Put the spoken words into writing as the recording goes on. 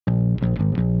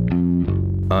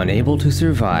Unable to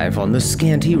survive on the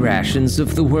scanty rations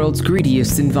of the world's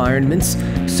greediest environments,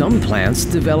 some plants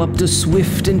developed a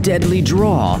swift and deadly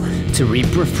draw to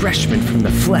reap refreshment from the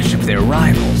flesh of their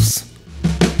rivals.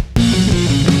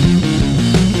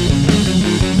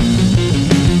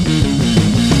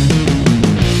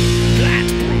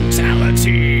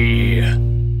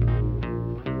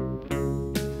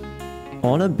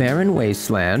 On a barren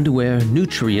wasteland where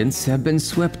nutrients have been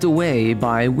swept away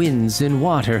by winds and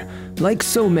water, like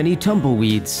so many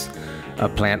tumbleweeds, a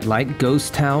plant-like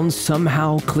ghost town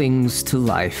somehow clings to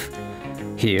life.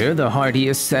 Here, the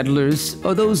hardiest settlers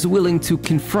are those willing to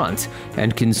confront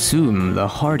and consume the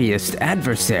hardiest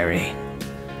adversary.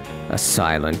 A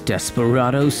silent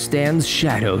desperado stands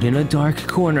shadowed in a dark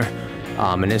corner,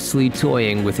 ominously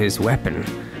toying with his weapon,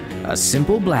 a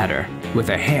simple bladder with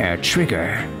a hair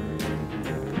trigger.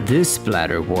 This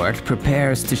bladderwort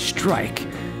prepares to strike,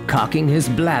 cocking his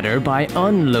bladder by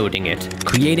unloading it,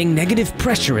 creating negative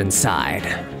pressure inside.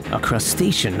 A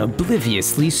crustacean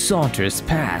obliviously saunters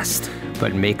past,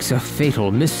 but makes a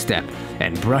fatal misstep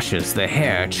and brushes the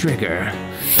hair trigger.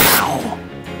 Ow!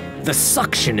 The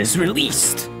suction is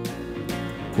released!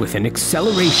 With an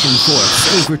acceleration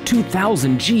force over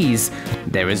 2,000 Gs,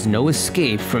 there is no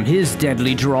escape from his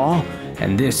deadly draw,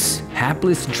 and this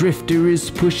hapless drifter is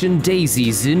pushing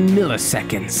daisies in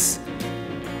milliseconds.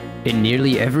 In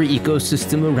nearly every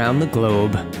ecosystem around the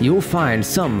globe, you'll find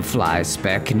some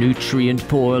fly-speck,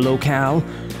 nutrient-poor locale,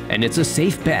 and it's a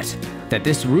safe bet that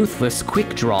this ruthless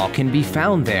quick draw can be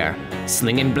found there,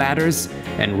 slinging bladders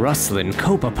and rustling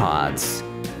copepods.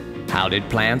 How did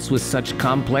plants with such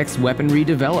complex weaponry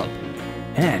develop?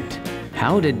 And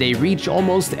how did they reach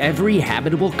almost every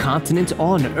habitable continent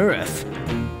on Earth?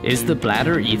 Is the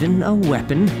bladder even a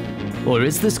weapon? Or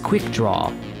is this quick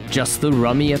draw just the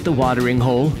rummy at the watering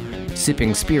hole,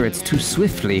 sipping spirits too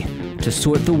swiftly to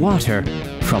sort the water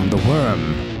from the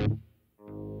worm?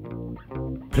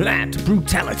 Plant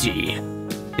brutality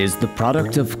is the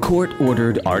product of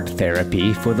court-ordered art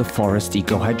therapy for the Forest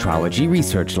Ecohydrology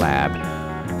Research Lab.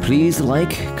 Please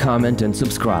like, comment, and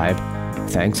subscribe.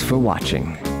 Thanks for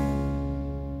watching.